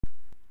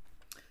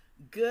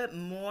Good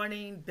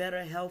morning,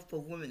 Better Health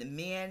for Women and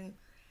Men,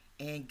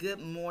 and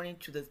good morning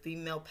to the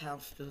Female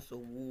Pastors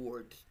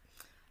Awards.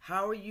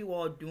 How are you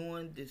all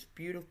doing this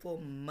beautiful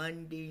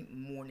Monday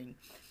morning?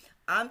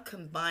 I'm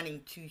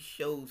combining two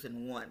shows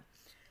in one.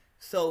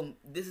 So,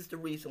 this is the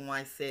reason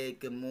why I said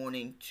good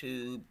morning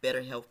to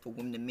Better Health for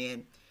Women and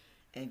Men,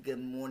 and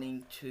good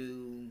morning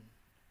to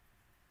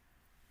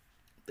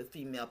the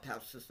Female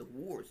Pastors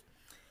Awards,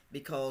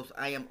 because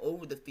I am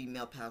over the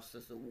Female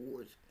Pastors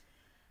Awards,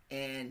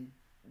 and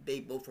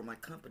they both are my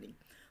company.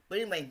 But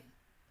anyway,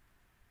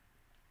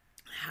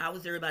 how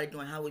is everybody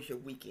doing? How was your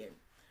weekend?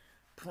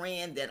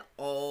 Praying that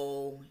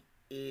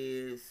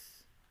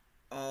is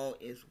all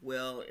is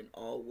well and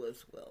all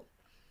was well.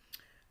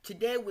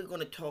 Today we're going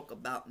to talk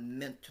about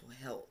mental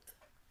health,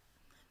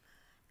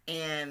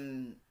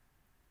 and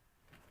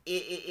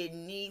it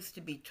needs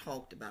to be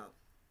talked about.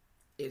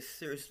 It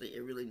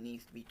really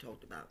needs to be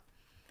talked about.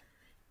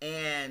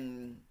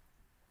 And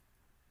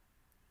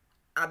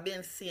I've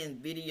been seeing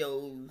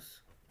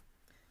videos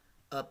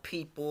of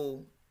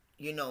people,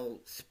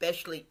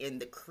 especially in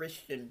the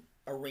Christian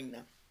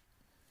arena,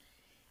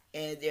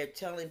 and they're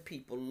telling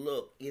people,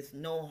 look, it's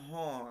no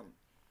harm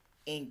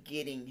in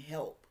getting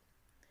help.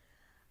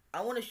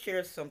 I want to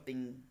share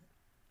something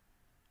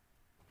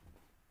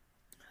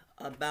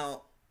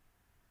about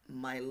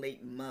my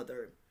late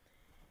mother,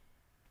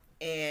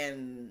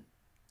 and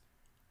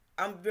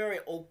I'm very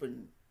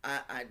open.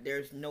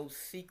 There's no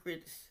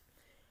secrets.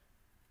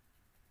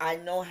 I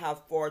know how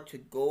far to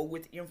go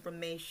with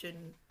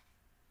information,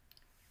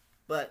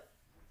 but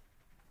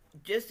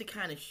just to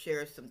kind of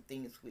share some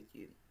things with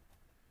you.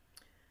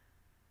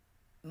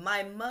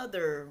 My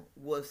mother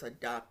was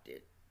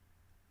adopted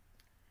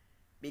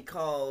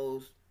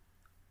because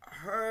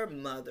her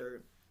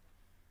mother,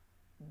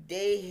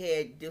 they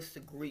had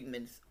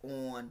disagreements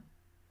on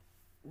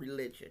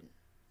religion.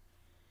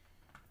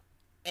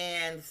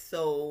 And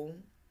so,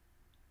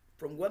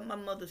 from what my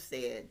mother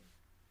said,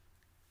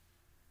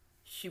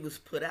 she was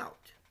put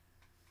out.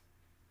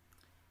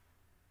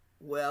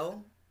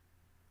 Well,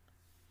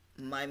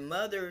 my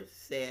mother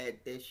said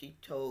that she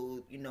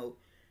told,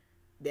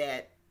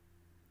 that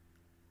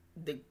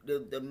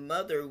the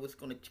mother was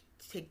going to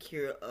take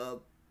care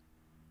of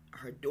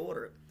her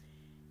daughter.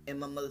 And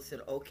my mother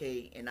said,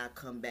 okay, and I'll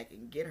come back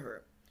and get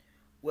her.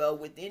 Well,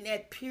 within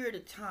that period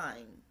of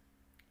time,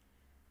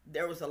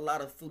 there was a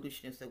lot of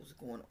foolishness that was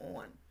going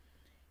on.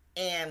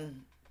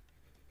 And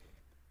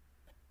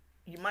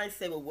you might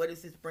say, well, what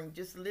does this bring?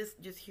 Just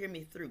hear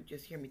me through.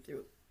 Just hear me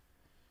through.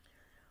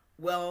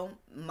 Well,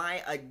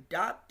 my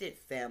adopted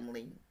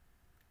family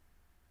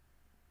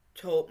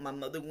told my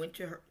mother, went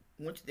to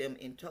them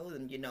and told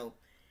them,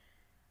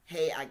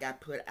 hey, I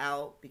got put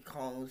out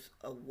because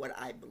of what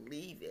I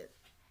believe in.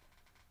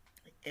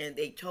 And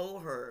they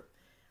told her,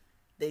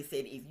 they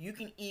said, if you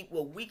can eat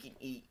what we can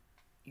eat,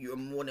 you're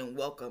more than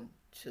welcome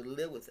to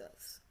live with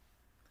us.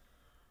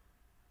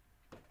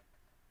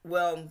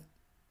 Well,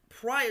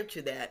 prior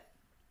to that,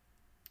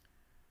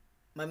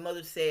 my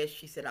mother said,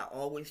 she said, I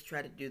always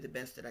try to do the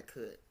best that I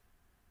could.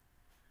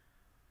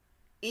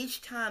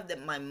 Each time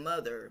that my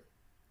mother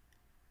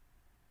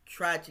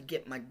tried to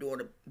get her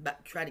daughter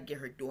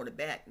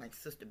back, my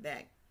sister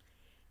back,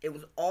 it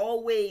was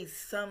always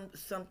some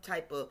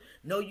type of,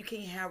 no, you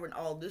can't have her, and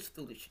all this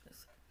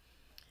foolishness.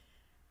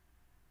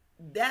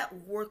 That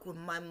worked with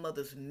my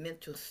mother's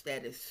mental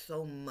status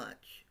so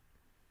much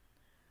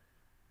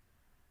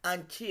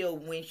until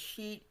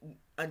 2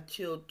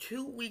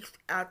 weeks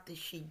after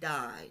she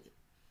died,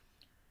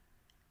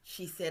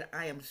 she said,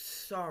 I am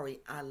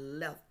sorry I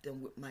left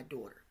them with my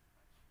daughter.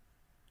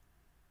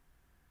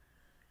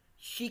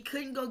 She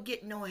couldn't go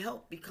get no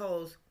help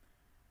because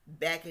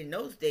back in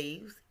those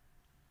days,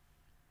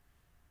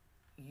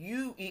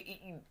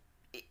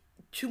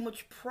 too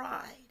much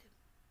pride.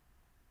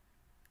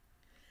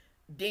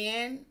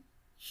 Then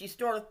she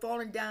started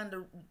going down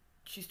the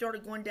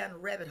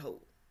rabbit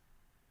hole.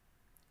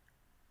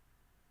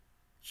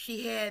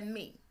 She had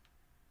me.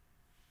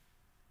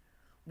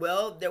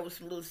 Well, there was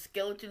some little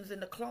skeletons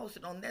in the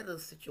closet on that little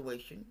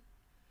situation,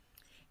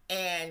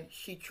 and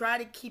she tried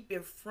to keep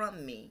it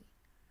from me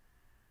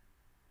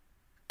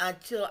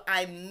until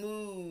I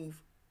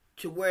moved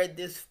to where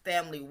this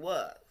family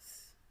was.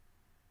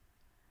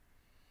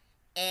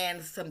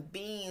 And some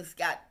beans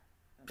got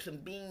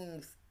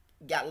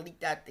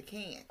leaked out the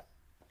can.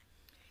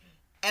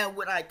 And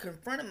when I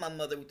confronted my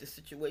mother with the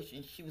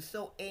situation, she was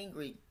so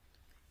angry.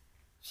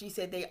 She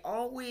said they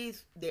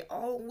always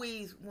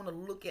want to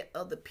look at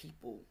other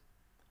people,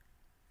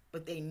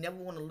 but they never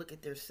want to look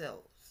at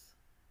themselves.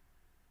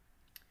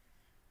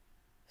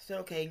 So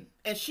okay,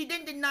 and she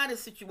didn't deny the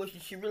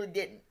situation. She really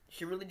didn't.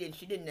 She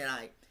didn't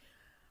deny it.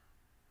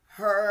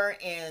 Her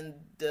and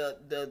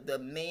the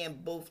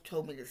man both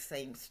told me the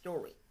same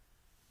story.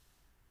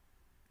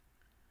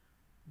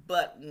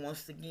 But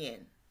once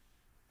again,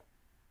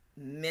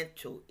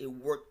 mental, it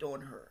worked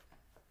on her.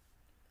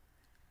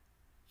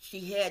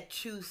 She had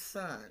 2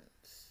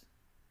 sons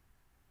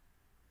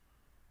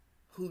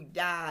who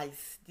died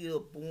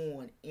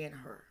stillborn in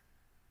her.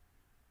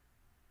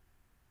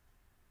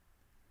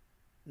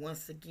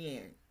 once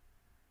again,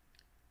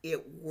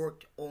 it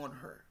worked on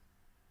her.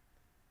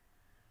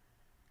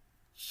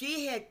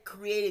 She had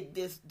created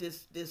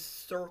this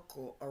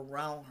circle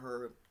around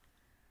her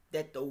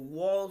that the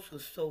walls were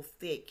so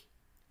thick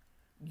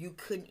you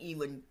couldn't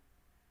even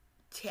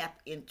tap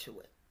into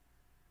it.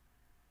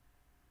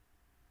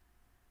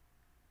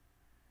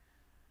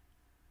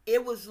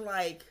 It was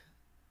like,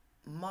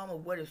 Mama,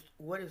 what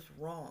is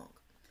wrong?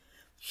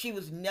 She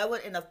was never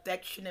an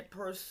affectionate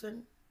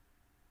person.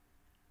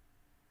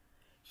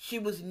 She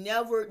was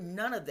never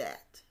none of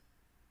that.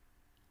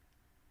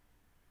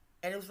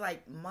 And it was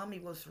like, Mommy,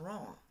 what's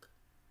wrong?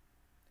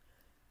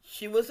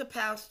 She was a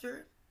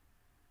pastor.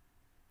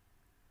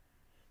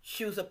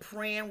 She was a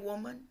praying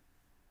woman.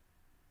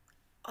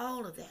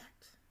 All of that.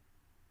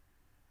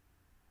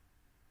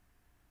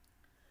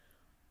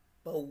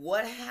 But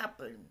what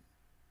happened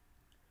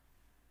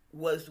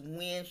was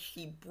when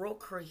she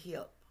broke her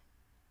hip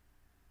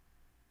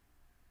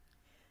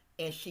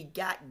and she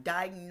got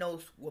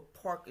diagnosed with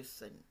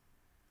Parkinson.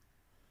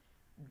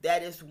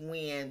 That is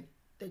when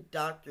the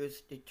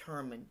doctors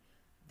determined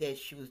that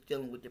she was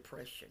dealing with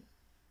depression.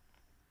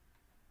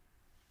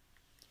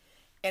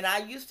 And I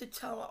used to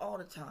tell her all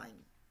the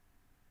time,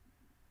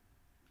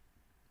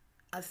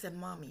 I said,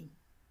 Mommy,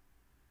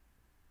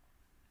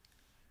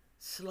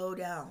 slow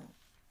down.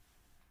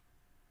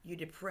 You're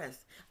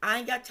depressed. I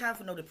ain't got time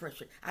for no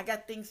depression. I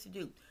got things to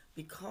do.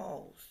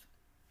 Because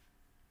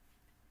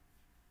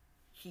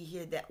she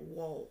hit that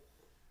wall.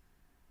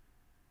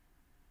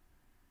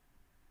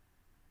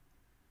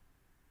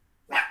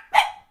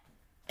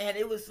 And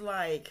it was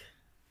like,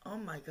 oh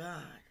my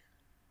God.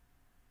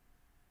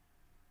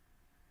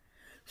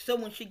 So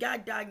when she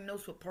got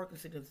diagnosed with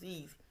Parkinson's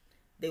disease,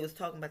 they was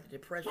talking about the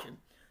depression.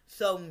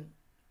 So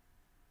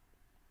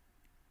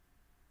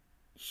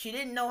she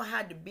didn't know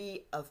how to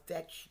be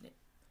affectionate.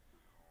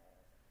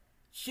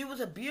 She was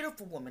a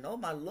beautiful woman. Oh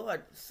my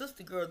Lord,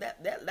 sister girl,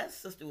 that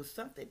sister was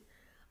something.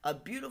 A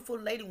beautiful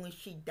lady. When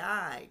she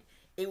died,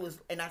 it was,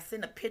 and I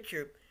sent a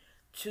picture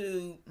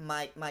to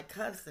my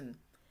cousin,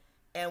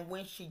 and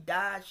when she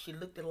died, she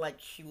looked like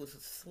she was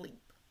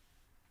asleep.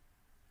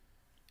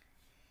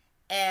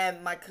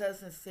 And my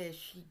cousin said,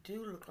 she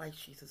do look like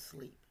she's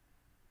asleep.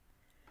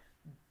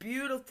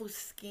 Beautiful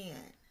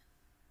skin.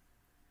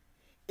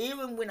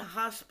 Even when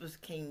hospice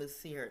came to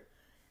see her,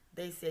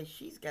 they said,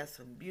 she's got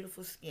some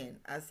beautiful skin.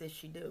 I said,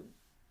 she do.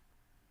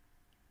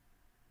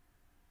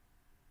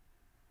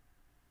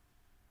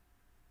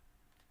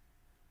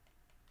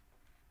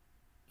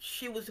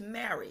 She was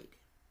married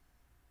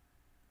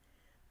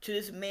to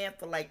this man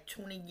for like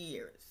 20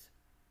 years.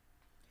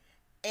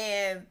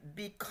 And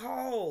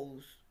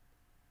because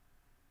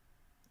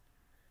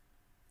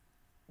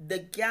the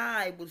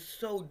guy was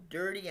so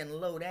dirty and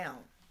low down,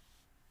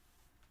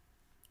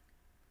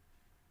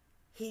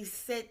 he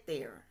sat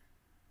there.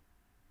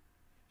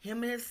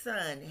 Him and his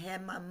son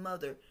had my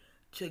mother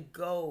to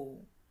go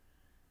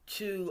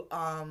to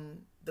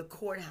the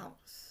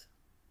courthouse.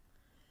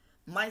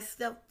 My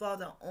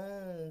stepfather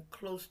owned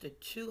close to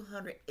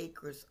 200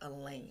 acres of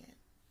land.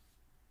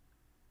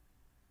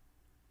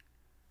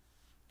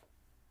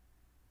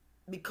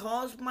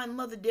 Because my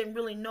mother didn't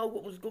really know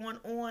what was going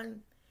on,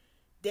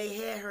 they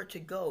had her to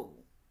go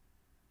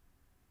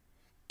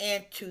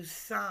and to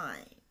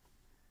sign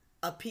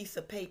a piece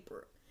of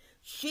paper.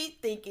 She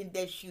thinking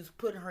that she was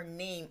putting her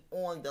name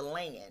on the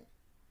land,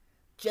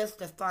 just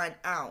to find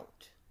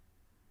out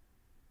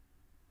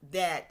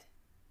that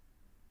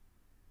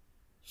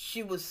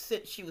she was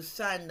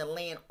signing the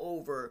land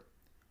over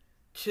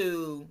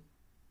to,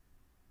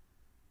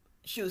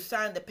 she was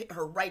signing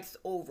her rights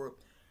over,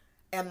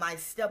 and my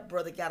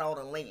stepbrother got all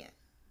the land.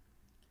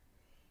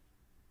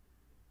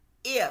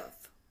 If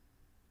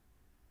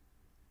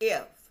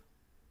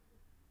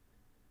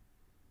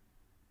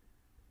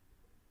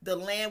the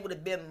land would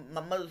have been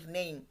my mother's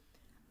name,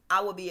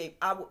 I would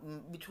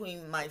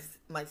between my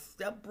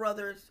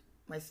stepbrothers,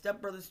 my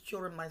stepbrother's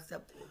children,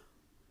 myself,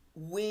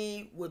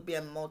 we would be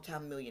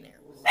multimillionaires.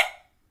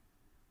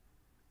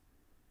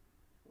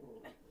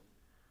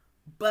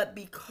 But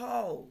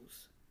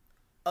because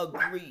of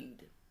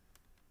greed,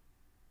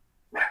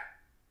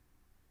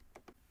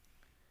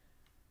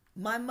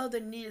 my mother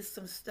needed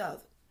some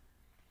stuff,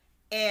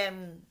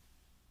 and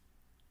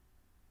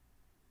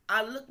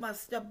I looked my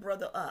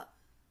stepbrother up,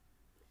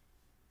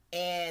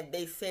 and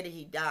they said that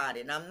he died.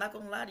 And I'm not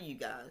gonna lie to you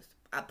guys.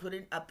 I put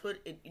it,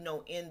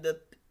 in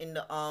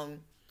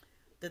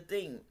the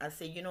thing. I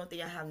said, you don't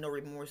think I have no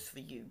remorse for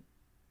you?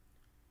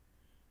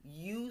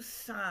 You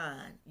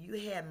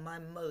had my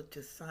mother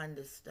to sign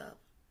this stuff,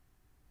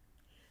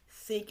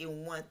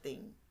 thinking one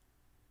thing,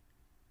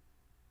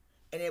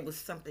 and it was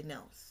something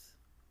else.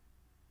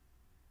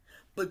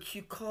 But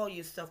you call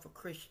yourself a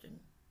Christian.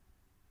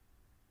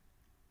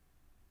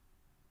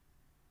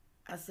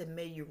 I said,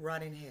 may you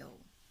rot in hell.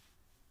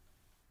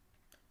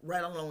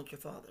 Right along with your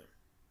father.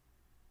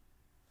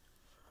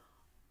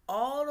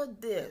 All of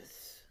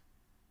this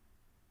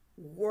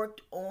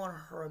worked on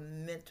her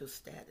mental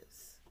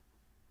status.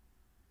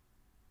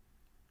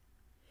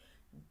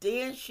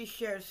 Then she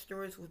shared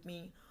stories with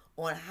me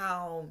on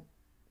how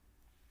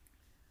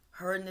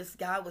her and this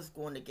guy was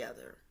going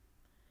together.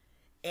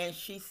 And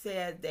she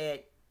said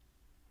that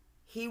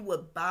he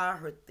would buy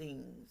her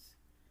things.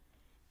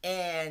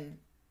 And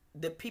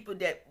the people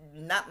that,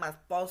 not my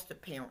foster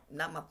parent,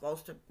 not my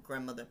foster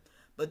grandmother,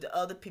 but the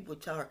other people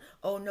tell her,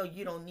 oh no,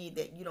 you don't need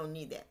that, you don't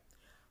need that.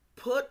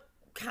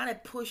 Kind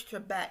of pushed her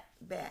back.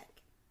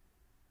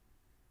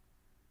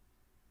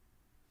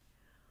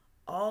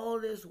 All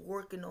this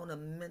working on a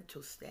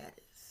mental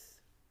status.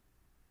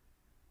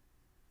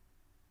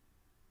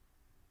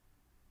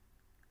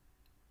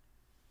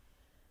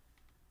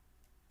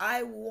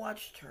 I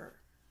watched her.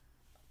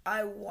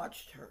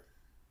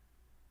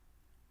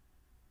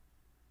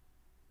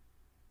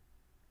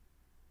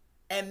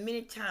 And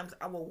many times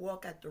I would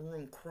walk out the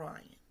room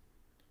crying.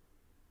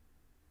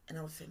 And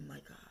I would say,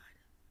 my God.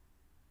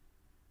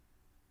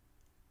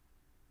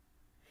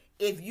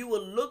 If you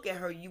would look at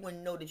her, you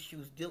wouldn't know that she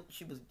was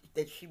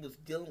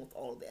dealing with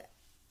all of that.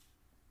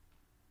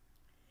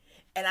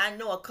 And I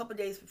know a couple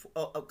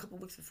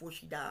weeks before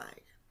she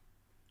died,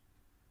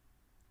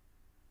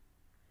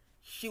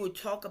 she would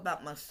talk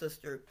about my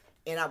sister,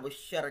 and I would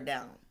shut her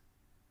down.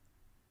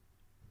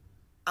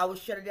 I would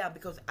shut her down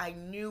because I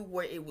knew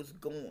where it was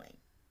going.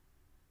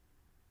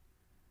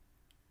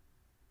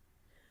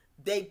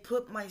 They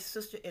put my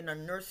sister in a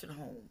nursing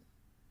home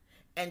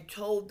and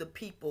told the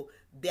people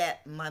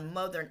that my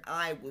mother and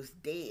I was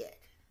dead.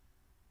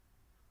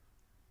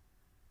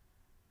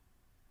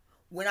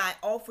 When I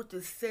offered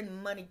to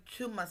send money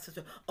to my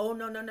sister, oh,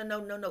 no,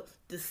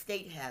 the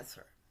state has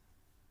her.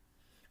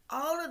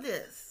 All of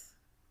this.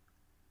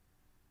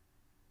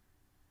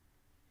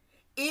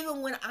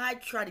 Even when I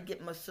try to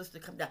get my sister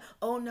to come down,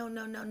 oh,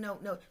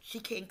 no, she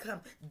can't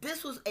come.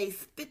 This was a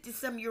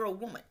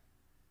 50-some-year-old woman.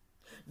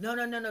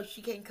 No,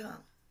 she can't come.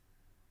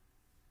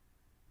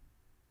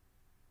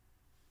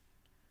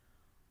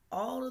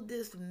 All of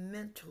this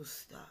mental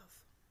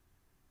stuff.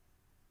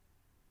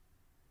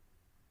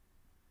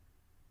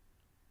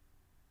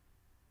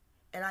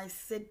 And I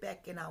sit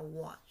back and I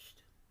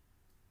watched.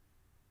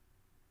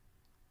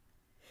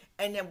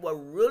 And then what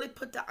really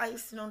put the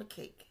icing on the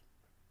cake,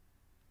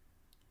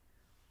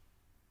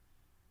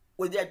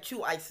 well, there are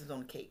two ices on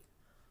the cake.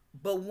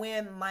 But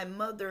when my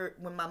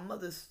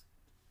mother's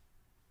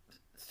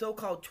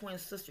so-called twin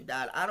sister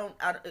died,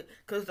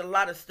 because there's a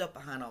lot of stuff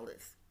behind all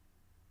this.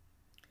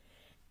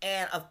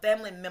 And a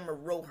family member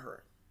wrote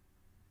her.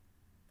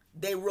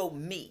 They wrote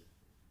me.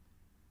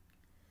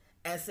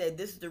 And said,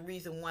 this is the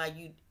reason why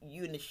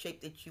you in the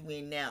shape that you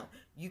in now.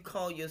 You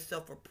call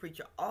yourself a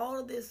preacher. All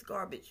of this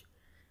garbage.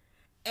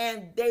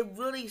 And they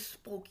really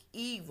spoke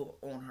evil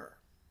on her.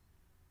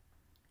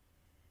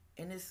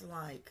 And it's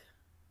like,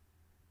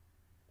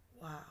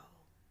 wow.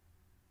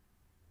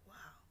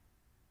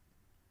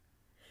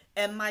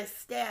 And my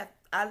staff,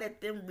 I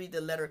let them read the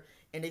letter,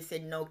 and they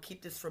said, no,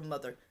 keep this for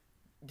mother.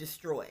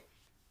 Destroy it.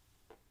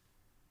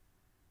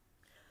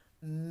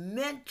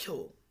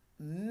 Mental.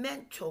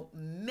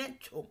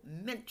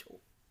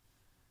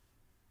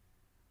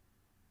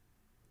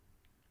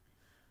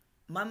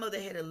 My mother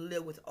had to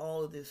live with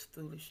all of this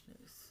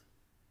foolishness.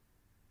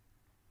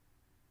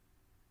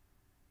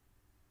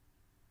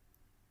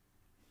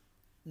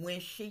 When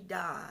she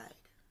died,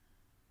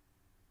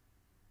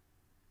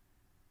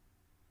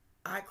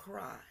 I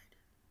cried.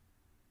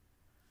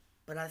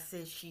 But I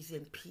said she's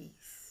in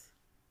peace.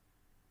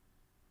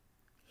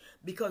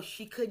 Because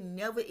she could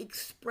never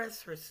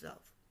express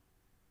herself.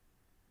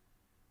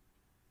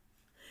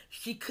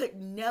 She could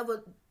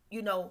never,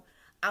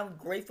 I'm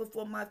grateful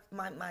for my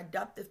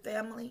adopted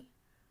family,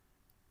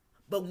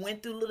 but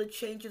went through little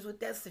changes with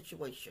that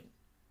situation.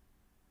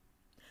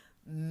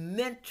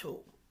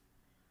 Mental.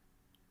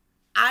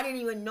 I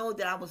didn't even know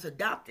that I was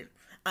adopted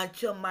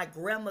until my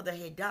grandmother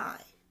had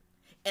died.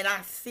 And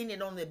I seen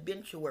it on the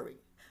obituary.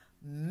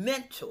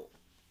 Mental.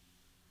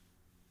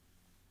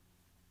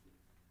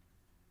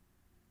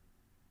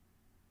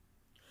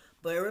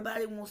 But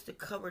everybody wants to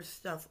cover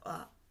stuff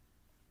up.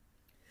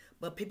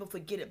 But people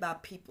forget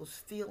about people's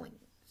feelings.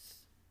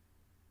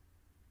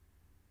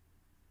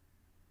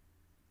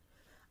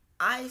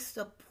 I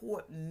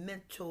support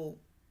mental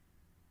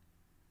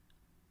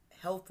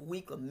health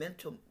week or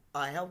mental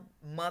health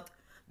month,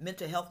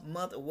 mental health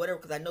month or whatever,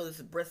 because I know this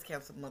is breast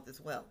cancer month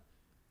as well.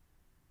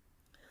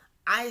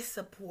 I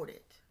support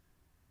it.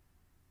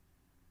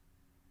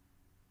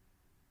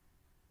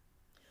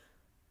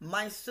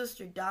 My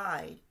sister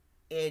died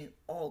in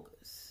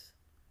August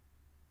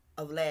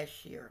of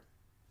last year.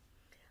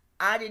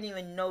 I didn't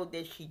even know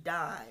that she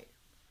died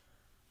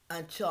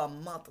until a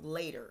month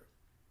later,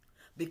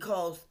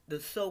 because the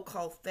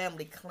so-called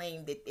family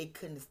claimed that they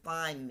couldn't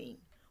find me,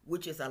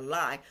 which is a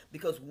lie,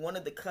 because one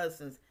of the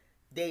cousins,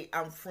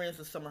 I'm friends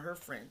with some of her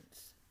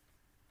friends.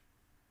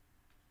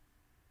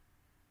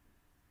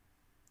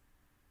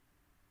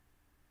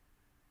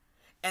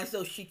 And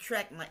so she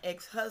tracked my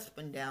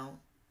ex-husband down.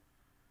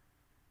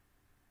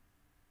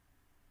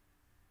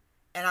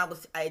 And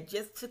I had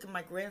just taken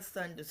my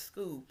grandson to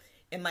school,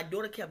 and my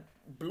daughter kept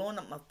blowing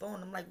up my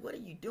phone. I'm like, what are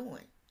you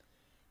doing?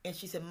 And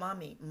she said,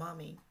 Mommy,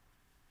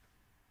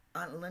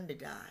 Aunt Linda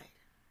died.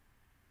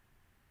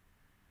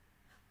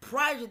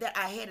 Prior to that,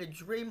 I had a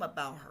dream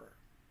about her.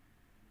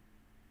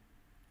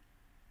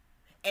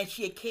 And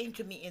she had came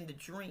to me in the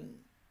dream.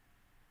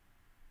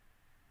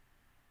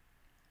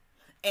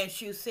 And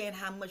she was saying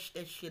how much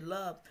that she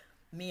loved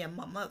me and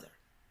my mother.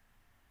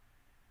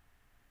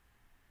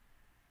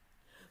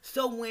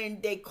 So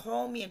when they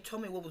called me and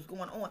told me what was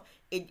going on,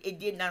 it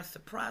did not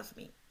surprise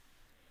me.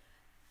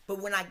 But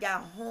when I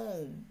got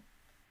home,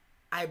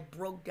 I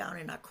broke down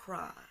and I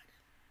cried.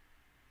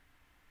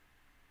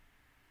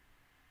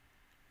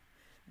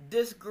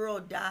 This girl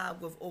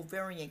died with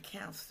ovarian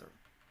cancer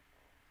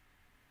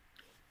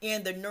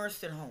in the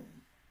nursing home.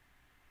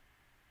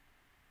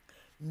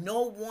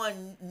 No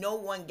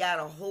one got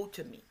a hold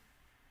of me.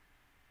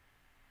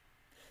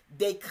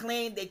 They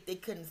claimed that they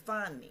couldn't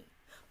find me.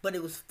 But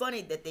it was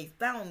funny that they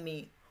found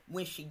me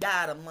when she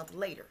died a month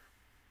later.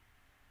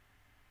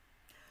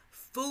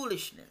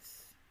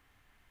 Foolishness.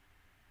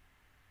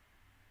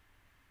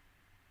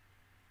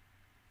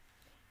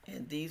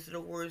 And these are the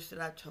words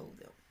that I told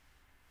them.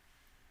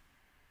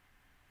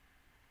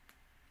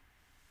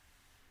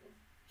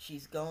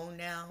 She's gone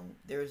now.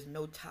 There's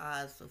no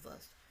ties of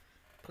us.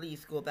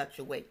 Please go about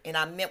your way. And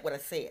I meant what I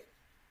said.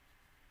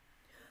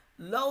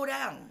 Low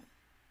down.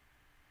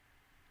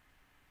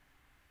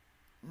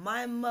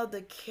 My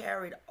mother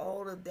carried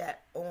all of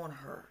that on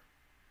her.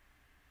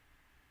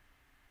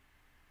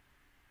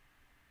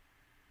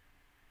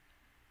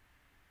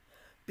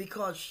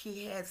 Because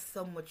she had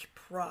so much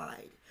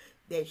pride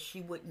that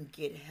she wouldn't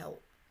get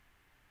help.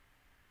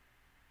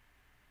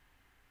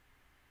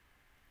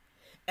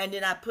 And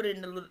then I put it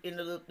in the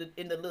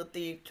little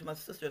thing to my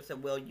sister and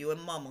said, well, you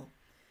and Mama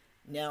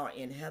now are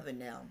in heaven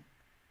now.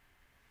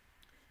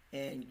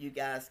 And you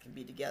guys can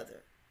be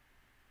together.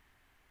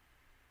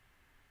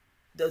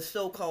 The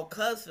so-called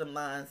cousin of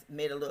mine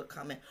made a little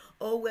comment.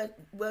 Oh,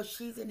 well,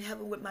 she's in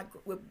heaven with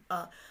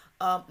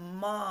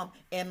Mom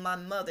and my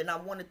mother. And I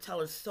want to tell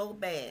her so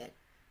bad.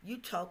 You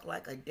talk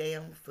like a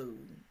damn fool.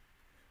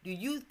 Do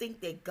you think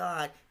that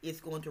God is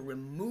going to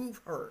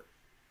remove her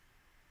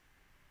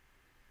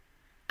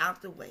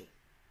out the way?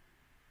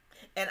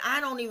 And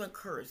I don't even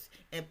curse.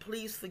 And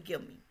please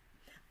forgive me.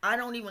 I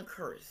don't even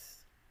curse.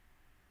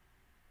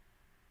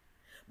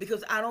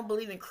 Because I don't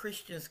believe in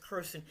Christians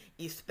cursing,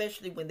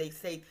 especially when they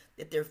say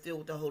that they're filled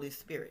with the Holy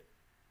Spirit.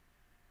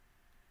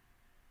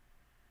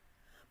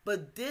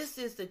 But this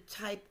is the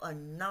type of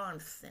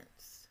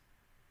nonsense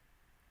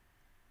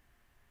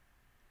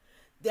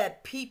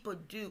that people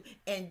do,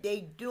 and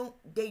they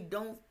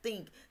don't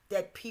think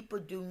that people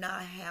do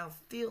not have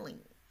feelings.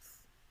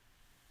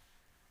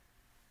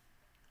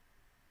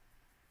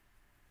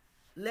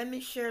 Let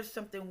me share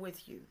something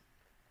with you.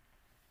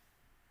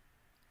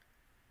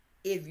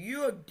 If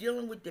you're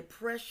dealing with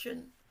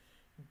depression,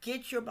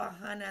 get your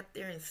behind out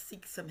there and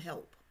seek some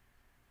help.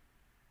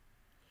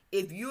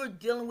 If you're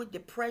dealing with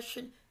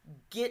depression,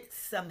 get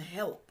some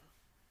help.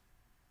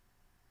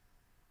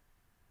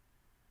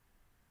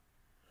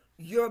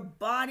 Your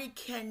body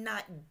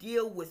cannot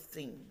deal with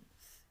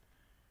things.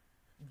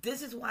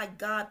 This is why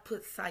God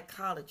put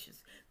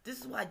psychologists.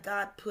 This is why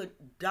God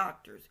put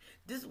doctors.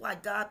 This is why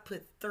God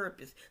put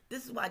therapists.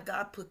 This is why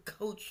God put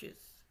coaches.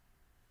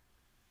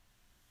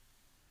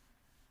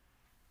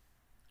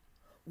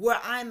 Where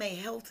I'm a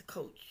health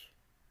coach,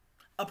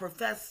 a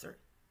professor.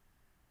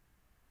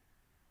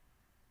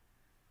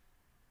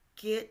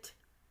 Get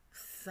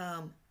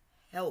some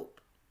help.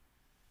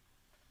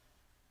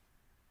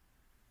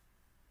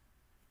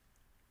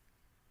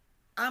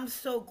 I'm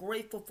so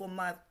grateful for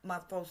my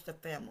foster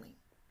family.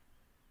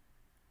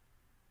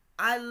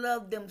 I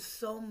love them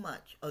so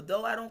much,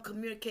 although I don't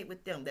communicate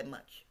with them that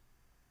much.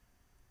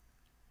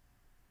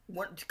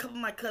 A couple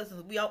of my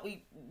cousins, we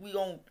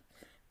on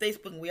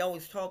Facebook and we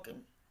always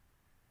talking.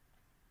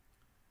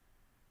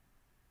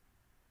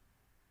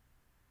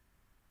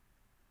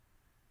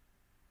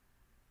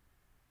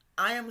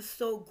 I am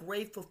so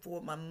grateful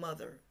for my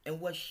mother and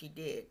what she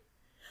did.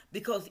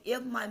 Because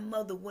if my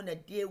mother wouldn't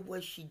have did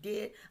what she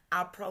did,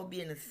 I'd probably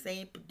be in the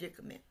same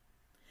predicament.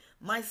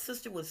 My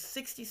sister was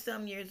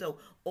 60-some years old,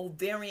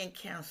 ovarian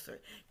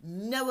cancer,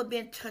 never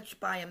been touched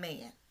by a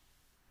man,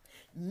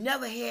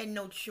 never had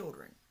no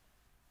children.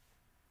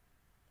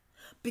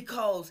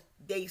 Because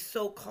they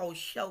so-called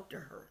shelter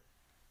her.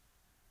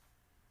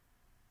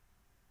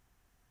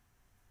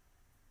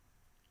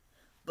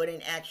 But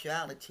in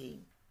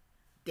actuality,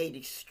 they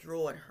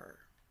destroyed her.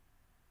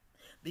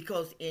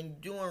 Because in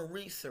doing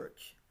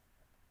research,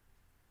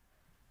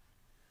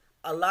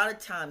 a lot of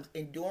times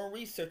in doing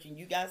research, and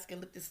you guys can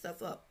look this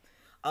stuff up,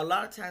 a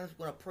lot of times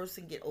when a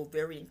person get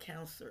ovarian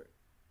cancer,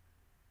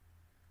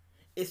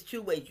 it's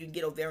two ways. You can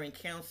get ovarian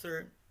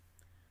cancer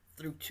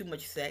through too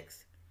much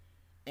sex,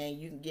 and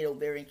you can get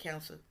ovarian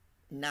cancer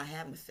not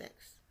having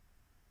sex.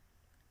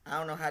 I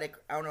don't know how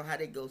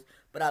that goes,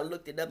 but I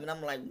looked it up and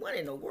I'm like, what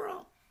in the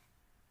world?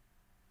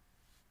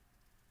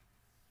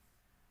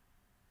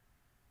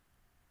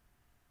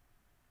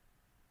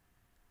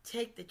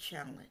 Take the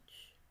challenge.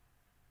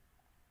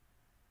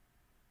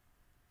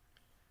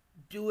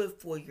 Do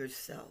it for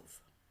yourself.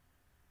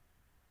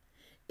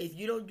 If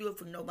you don't do it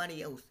for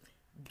nobody else,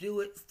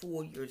 do it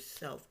for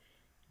yourself.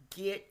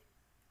 Get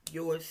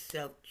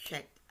yourself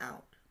checked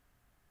out.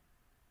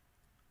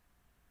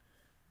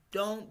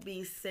 Don't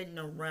be sitting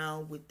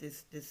around with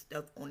this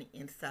stuff on the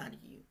inside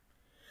of you.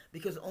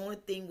 Because the only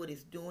thing what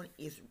it's doing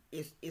is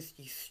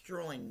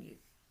destroying you.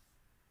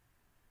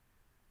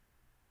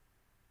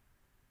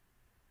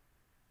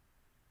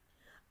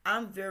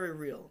 I'm very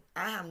real.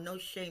 I have no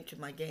shame to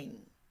my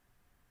game.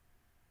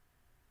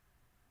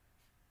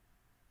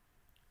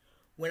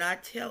 When I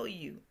tell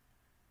you,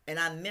 and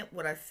I meant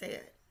what I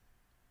said,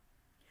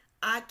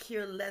 I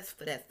care less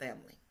for that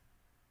family.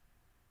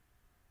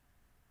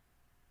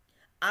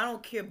 I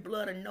don't care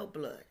blood or no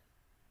blood.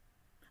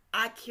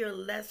 I care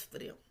less for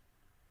them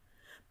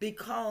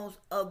because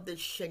of the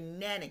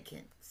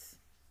shenanigans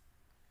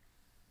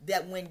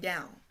that went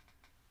down.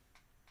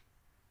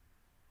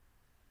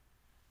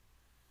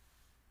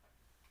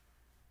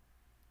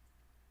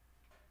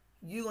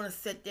 You're gonna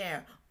sit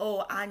there.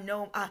 Oh, I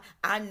know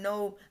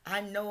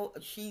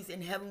she's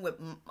in heaven with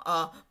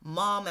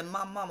mom and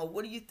my mama.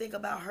 What do you think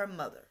about her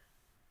mother?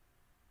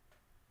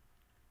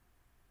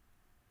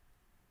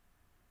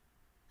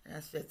 And I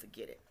said,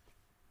 forget it.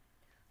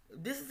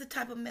 This is the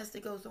type of mess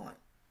that goes on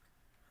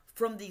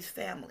from these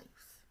families.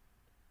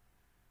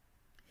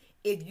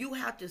 If you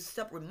have to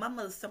separate, my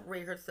mother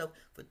separated herself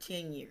for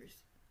 10 years.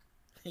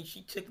 And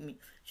she took me,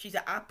 she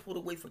said, I pulled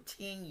away for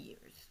 10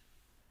 years.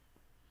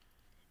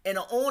 And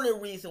the only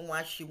reason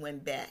why she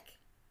went back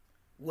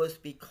was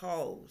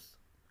because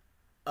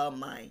of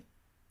my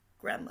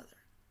grandmother.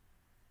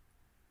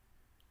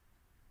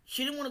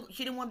 She didn't want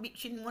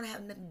to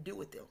have nothing to do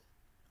with them.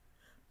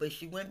 But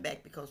she went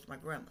back because of my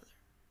grandmother.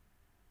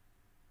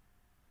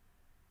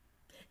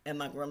 And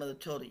my grandmother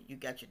told her, you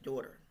got your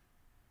daughter.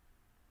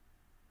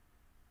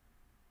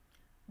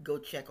 Go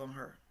check on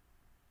her.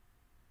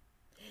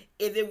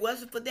 If it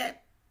wasn't for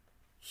that,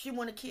 she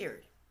wouldn't have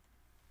cared.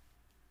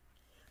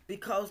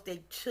 Because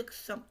they took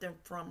something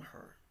from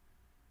her.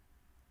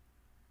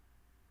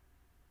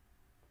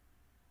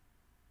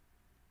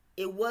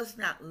 It was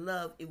not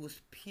love, it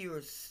was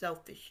pure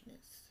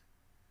selfishness.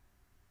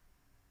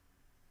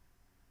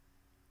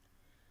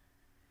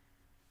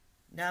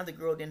 Now the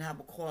girl didn't have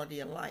a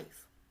quality of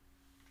life.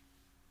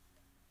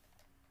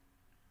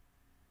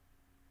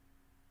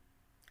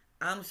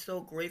 I'm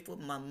so grateful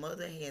my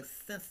mother had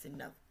sense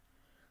enough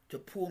to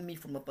pull me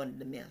from up under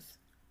the mess.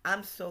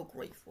 I'm so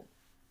grateful.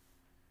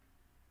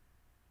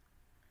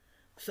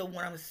 So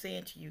what I'm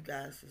saying to you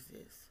guys is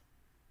this.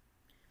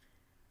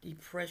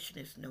 Depression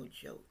is no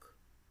joke.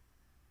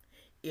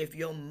 If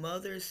your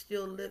mother is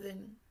still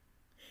living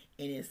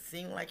and it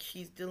seems like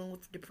she's dealing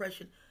with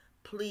depression,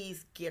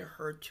 please get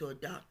her to a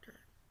doctor.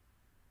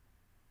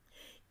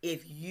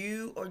 If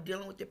you are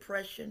dealing with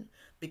depression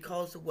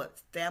because of what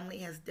family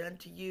has done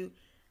to you,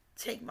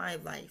 take my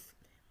advice.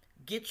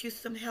 Get you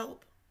some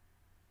help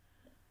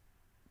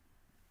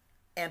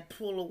and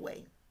pull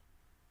away.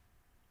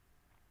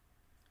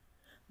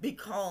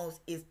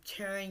 Because it's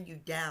tearing you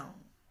down.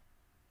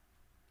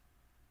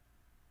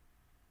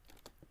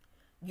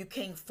 You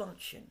can't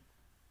function.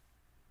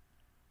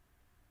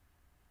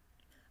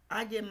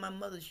 I did my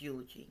mother's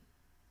eulogy.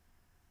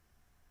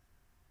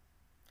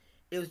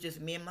 It was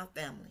just me and my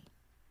family.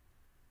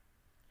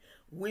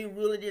 We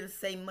really didn't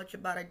say much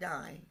about her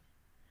dying.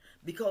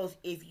 Because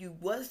if you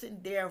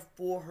wasn't there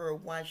for her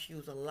while she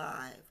was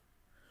alive,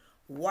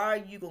 why are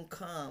you going to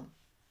come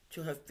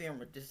to her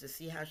funeral just to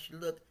see how she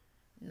looked?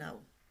 No.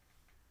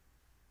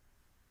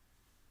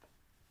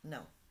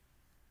 No.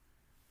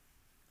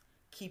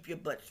 Keep your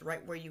butts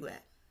right where you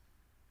at.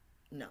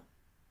 No.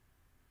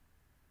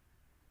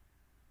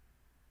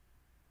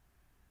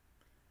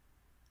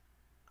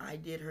 I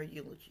did her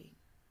eulogy.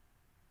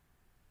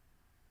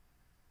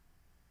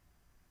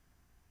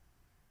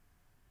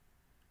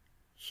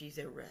 She's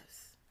at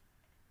rest.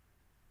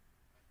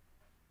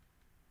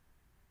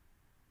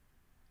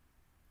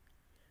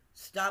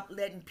 Stop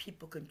letting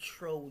people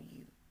control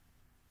you.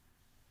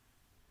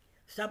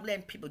 Stop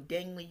letting people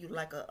dangle you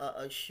like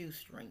a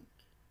shoestring.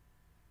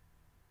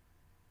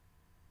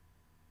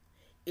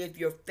 If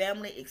your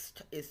family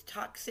is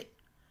toxic,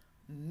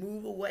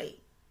 move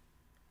away.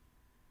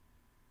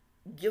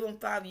 Give them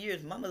 5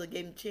 years. My mother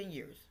gave them 10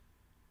 years.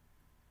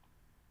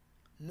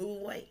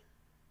 Move away.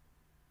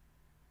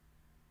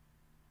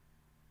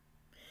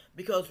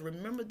 Because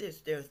remember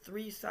this, there are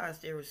 3 sides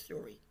to every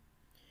story.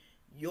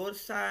 Your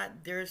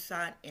side, their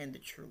side, and the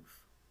truth.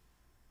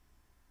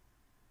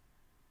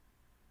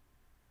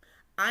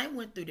 I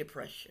went through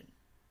depression.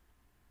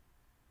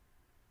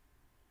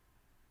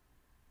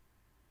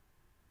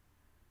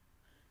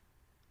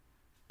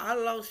 I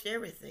lost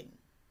everything.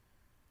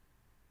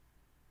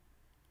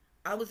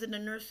 I was in the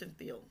nursing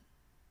field.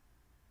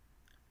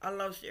 I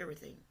lost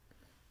everything.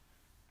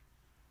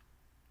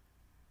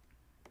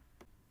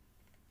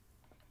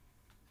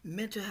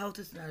 Mental health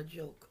is not a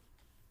joke.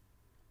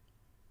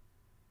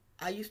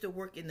 I used to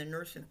work in the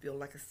nursing field,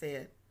 like I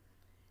said,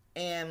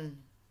 and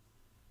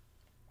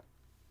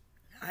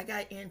I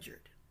got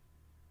injured.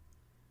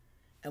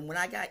 And when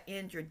I got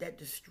injured, that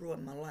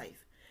destroyed my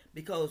life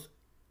because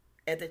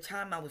at the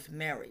time I was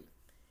married,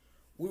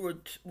 we were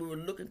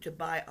looking to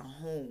buy a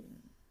home.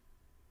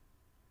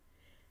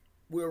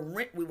 We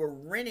were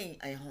renting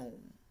a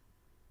home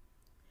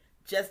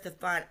just to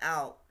find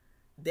out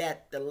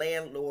that the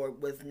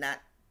landlord was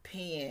not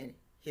paying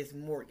his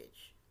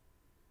mortgage,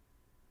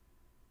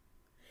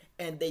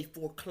 and they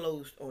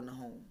foreclosed on the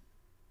home.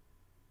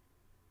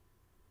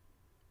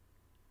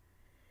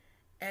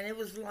 And it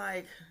was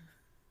like,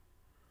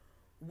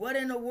 what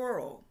in the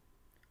world?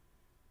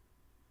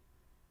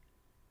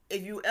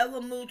 If you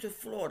ever move to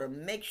Florida,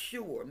 make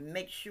sure,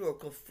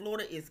 because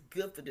Florida is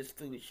good for this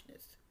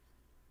foolishness.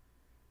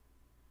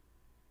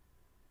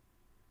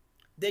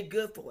 They're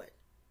good for it.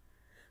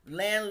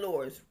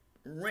 Landlords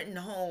renting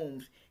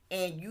homes,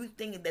 and you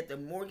thinking that the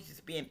mortgage is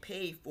being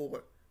paid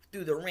for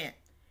through the rent.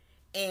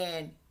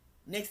 And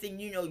next thing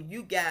you know,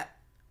 you got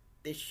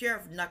the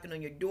sheriff knocking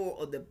on your door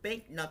or the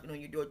bank knocking on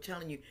your door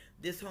telling you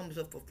this home is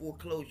up for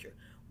foreclosure.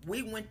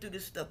 We went through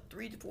this stuff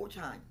 3 to 4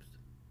 times.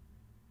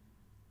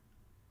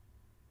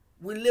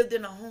 We lived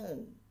in a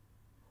home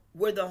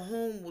where the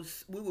home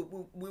was,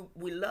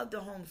 we loved the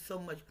home so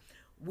much,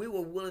 we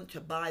were willing to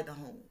buy the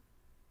home.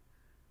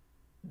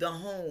 The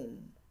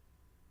home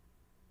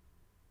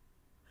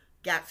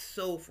got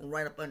sold from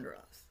right up under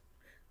us.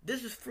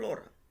 This is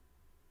Florida.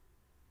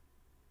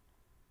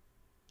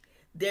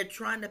 They're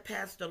trying to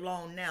pass the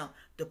law now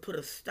to put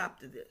a stop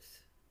to this.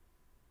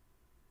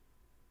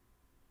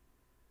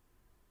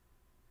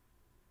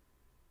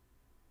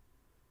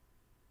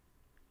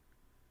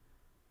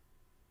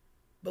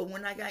 But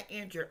when I got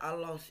injured, I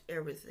lost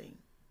everything.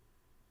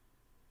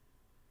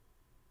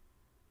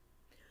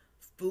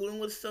 Fooling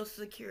with Social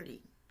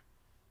Security.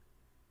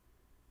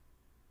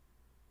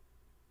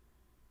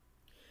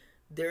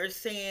 They're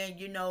saying,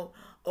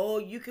 oh,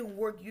 you can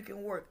work, you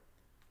can work.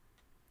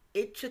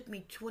 It took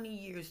me 20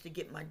 years to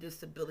get my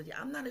disability.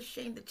 I'm not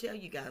ashamed to tell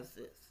you guys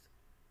this.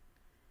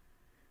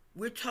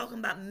 We're talking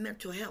about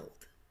mental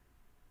health.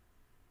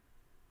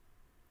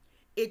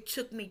 It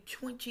took me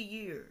 20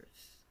 years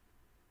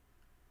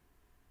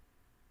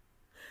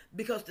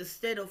because the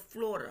state of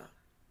Florida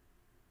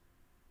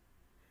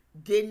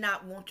did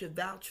not want to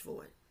vouch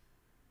for it.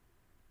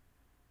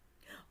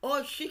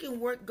 Oh, she can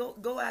work,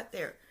 go out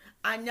there.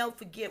 I never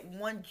forget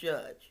one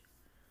judge.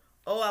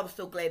 Oh, I was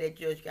so glad that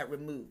judge got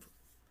removed.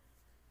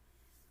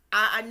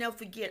 I never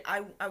forget,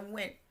 I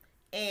went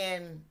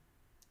and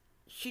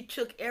she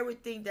took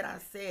everything that I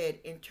said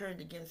and turned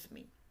against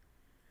me.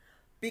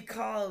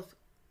 Because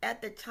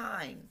at the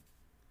time,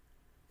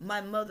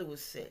 my mother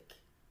was sick.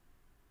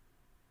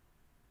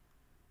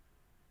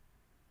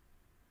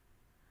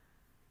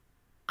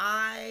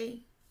 I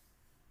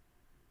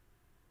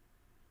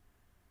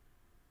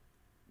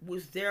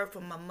was there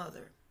for my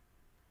mother.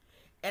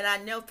 And I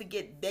never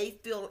forget,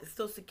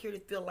 Social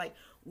Security feel like,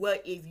 well,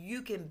 if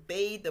you can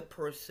bathe the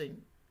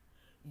person,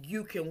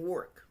 you can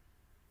work.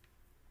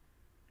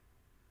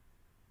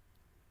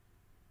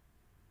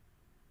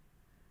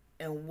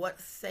 And what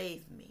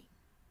saved me?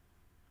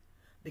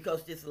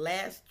 Because this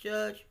last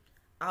judge,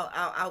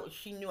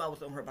 she knew I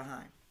was on her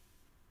behind.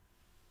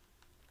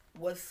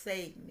 What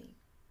saved me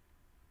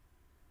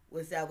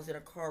was that I was in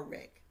a car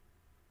wreck.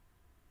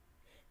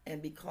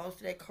 And because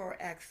of that car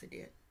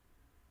accident,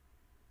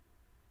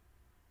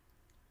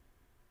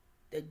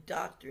 the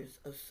doctors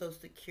of Social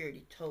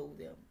Security told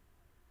them,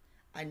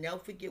 I never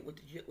forget what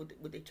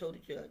they told the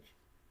judge.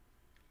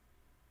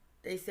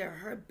 They said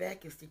her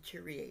back is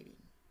deteriorating.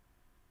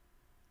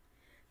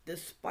 The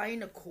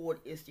spinal cord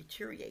is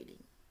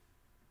deteriorating.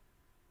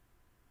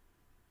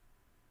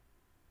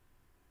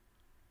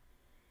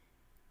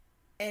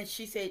 And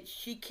she said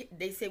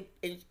they said,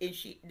 and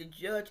the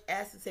judge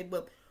asked and said,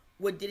 well,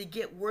 did it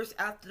get worse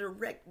after the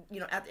wreck?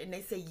 And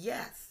they said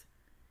yes.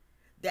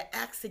 The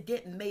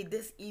accident made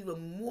this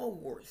even more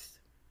worse.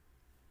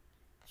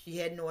 She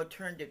had no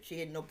alternative. She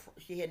had no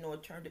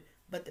alternative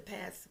but to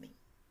pass me.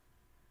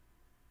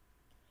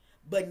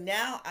 But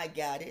now I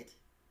got it,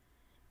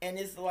 and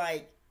it's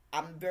like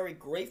I'm very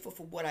grateful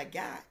for what I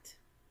got.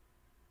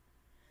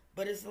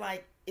 But it's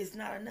like it's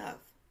not enough.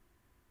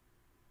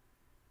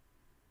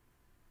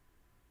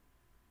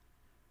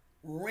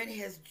 Rent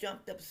has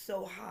jumped up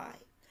so high.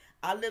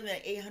 I live in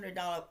an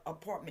 $800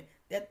 apartment.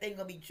 That thing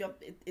gonna be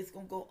jumped. It's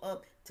gonna go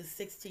up to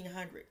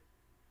 $1,600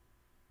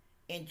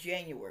 in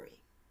January.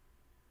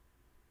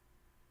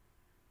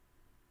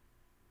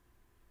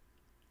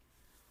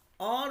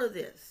 All of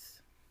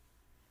this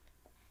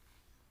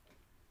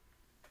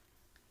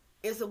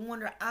is a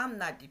wonder I'm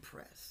not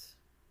depressed.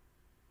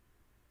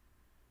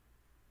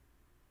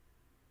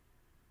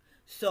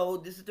 So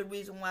this is the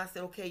reason why I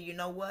said, okay, you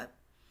know what?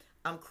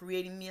 I'm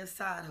creating me a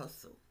side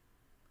hustle.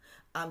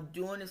 I'm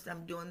doing this,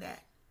 I'm doing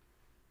that.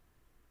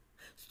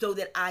 So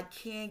that I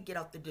can get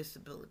off the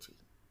disability.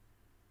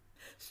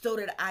 So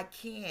that I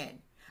can.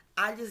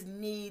 I just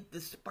need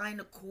the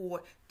spinal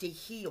cord to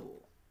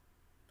heal.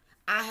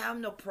 I have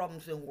no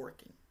problems in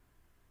working.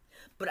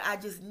 But I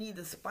just need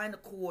the spinal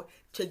cord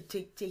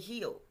to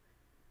heal.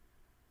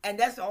 And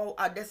that's all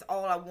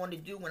I want to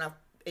do when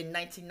in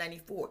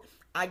 1994.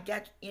 I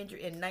got injured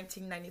in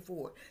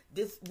 1994.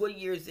 This, what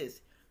year is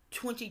this?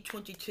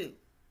 2022.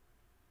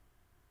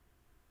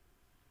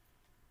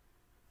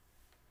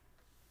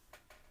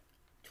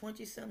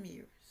 20 some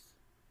years.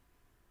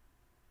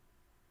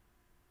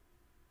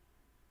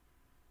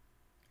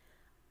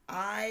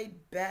 I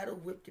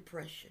battled with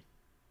depression.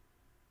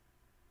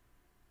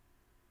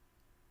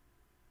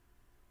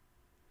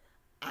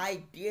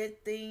 I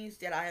did things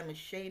that I am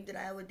ashamed that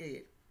I ever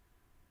did.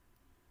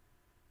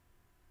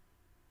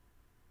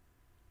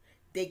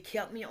 They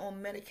kept me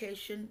on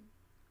medication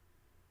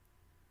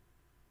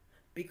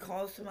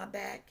because of my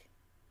back.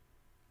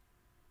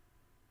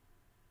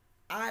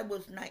 I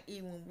was not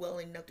even well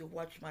enough to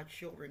watch my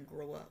children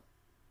grow up.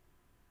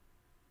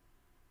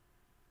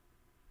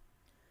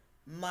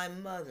 My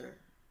mother,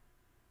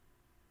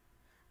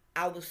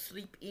 I would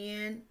sleep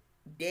in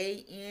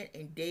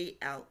and day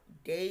out,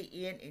 day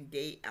in and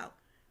day out,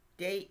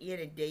 day in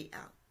and day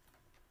out,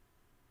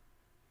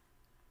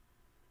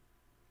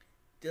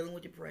 dealing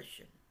with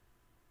depression.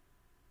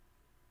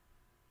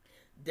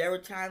 There were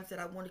times that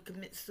I wanted to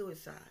commit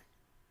suicide.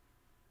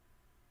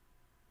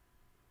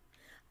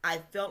 I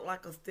felt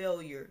like a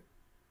failure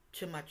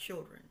to my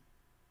children.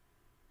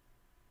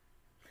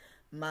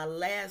 My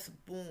last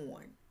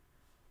born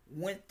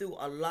went through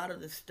a lot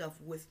of the stuff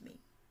with me.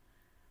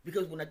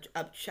 Because when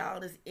a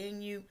child is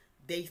in you,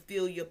 they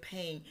feel your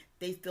pain.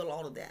 They feel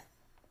all of that.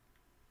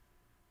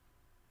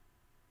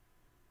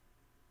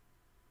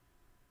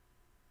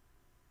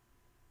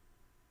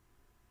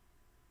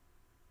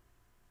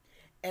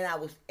 And I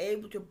was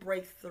able to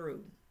break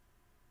through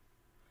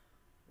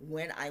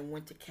when I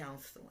went to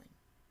counseling.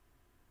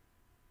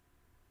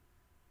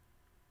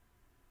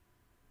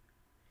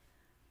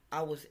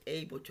 I was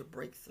able to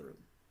break through.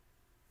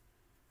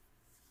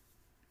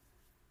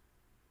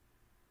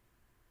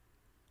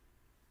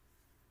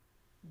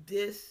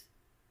 This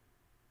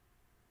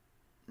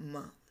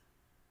month,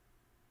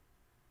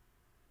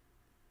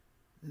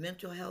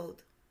 Mental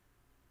Health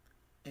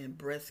and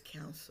Breast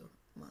Cancer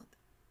Month,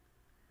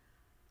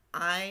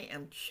 I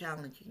am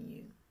challenging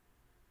you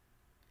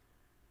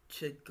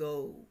to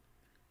go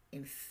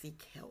and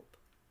seek help.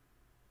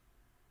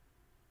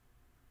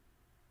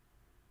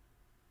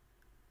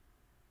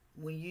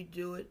 When you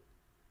do it,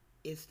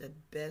 it's the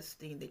best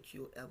thing that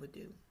you'll ever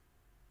do.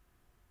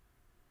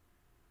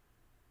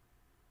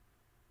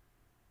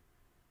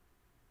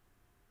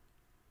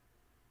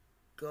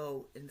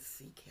 Go and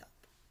seek help.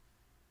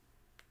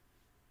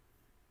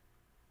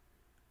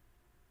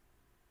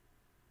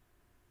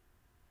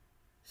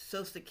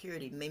 Social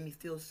Security made me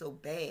feel so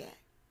bad.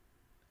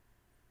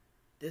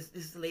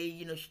 This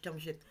lady, she told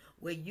me,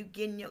 well, you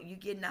getting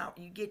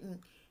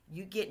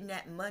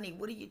that money.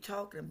 What are you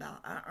talking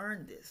about? I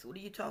earned this. What are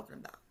you talking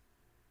about?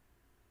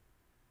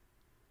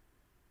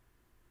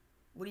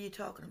 What are you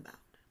talking about?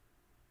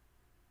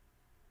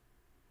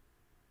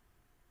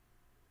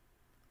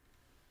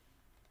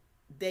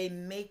 They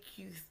make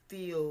you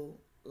feel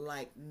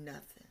like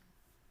nothing.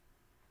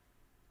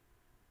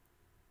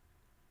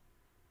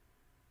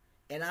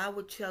 And I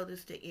would tell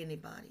this to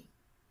anybody.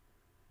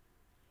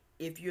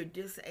 If you're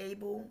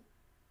disabled,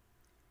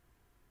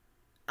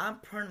 I'm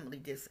permanently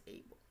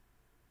disabled.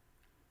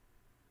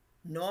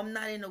 No, I'm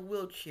not in a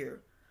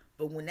wheelchair,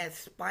 but when that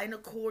spinal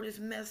cord is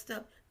messed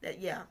up,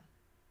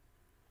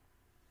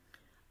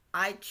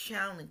 I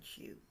challenge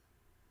you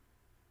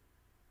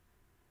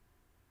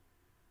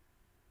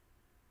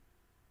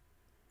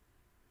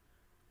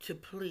to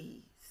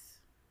please,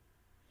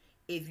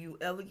 if you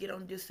ever get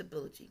on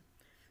disability,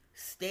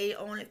 stay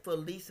on it for at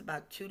least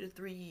about 2 to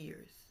 3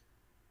 years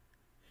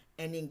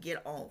and then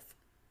get off,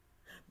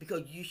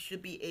 because you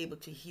should be able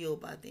to heal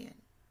by then.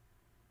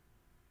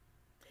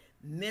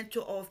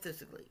 Mental or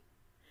physically,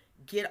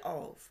 get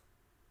off,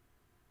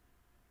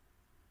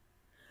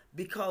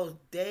 because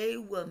they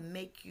will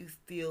make you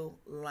feel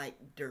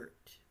like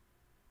dirt.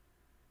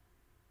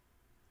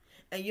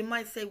 And you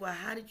might say, well,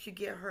 how did you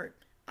get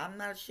hurt? I'm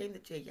not ashamed to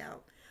tell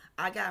y'all.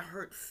 I got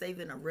hurt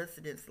saving a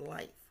resident's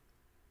life.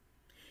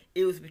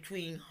 It was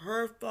between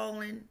her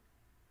falling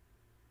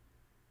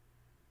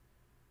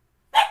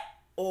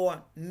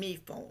or me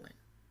falling.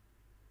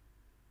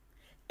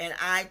 And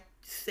I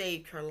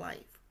saved her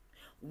life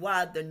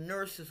while the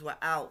nurses were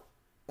out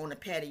on the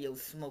patio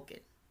smoking.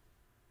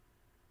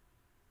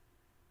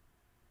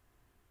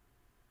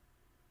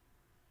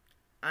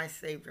 I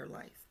saved her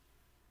life.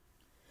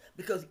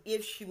 Because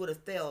if she would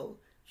have fell,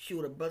 she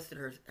would have busted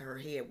her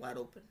head wide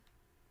open.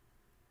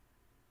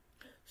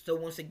 So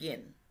once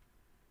again,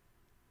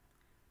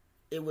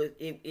 it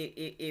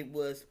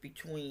was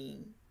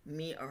between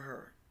me or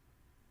her.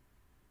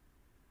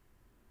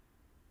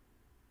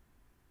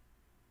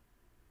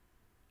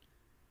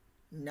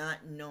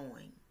 Not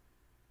knowing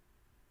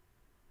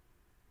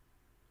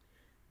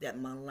that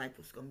my life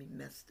was going to be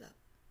messed up.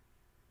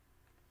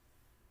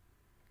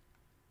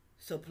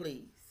 So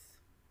please,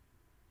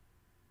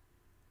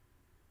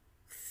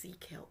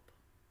 seek help.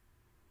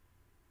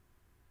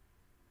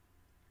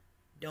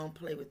 Don't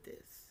play with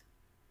this.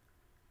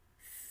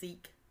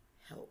 Seek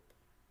help,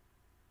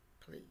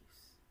 please.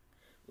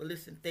 Well,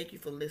 listen, thank you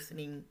for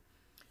listening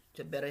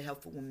to Better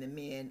Health for Women and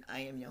Men.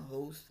 I am your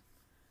host,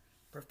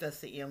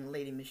 Professor M.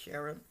 Lady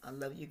Michelle. I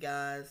love you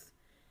guys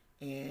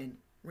and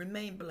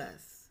remain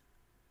blessed,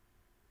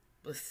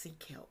 but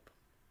seek help.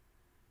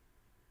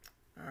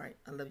 All right,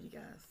 I love you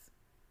guys.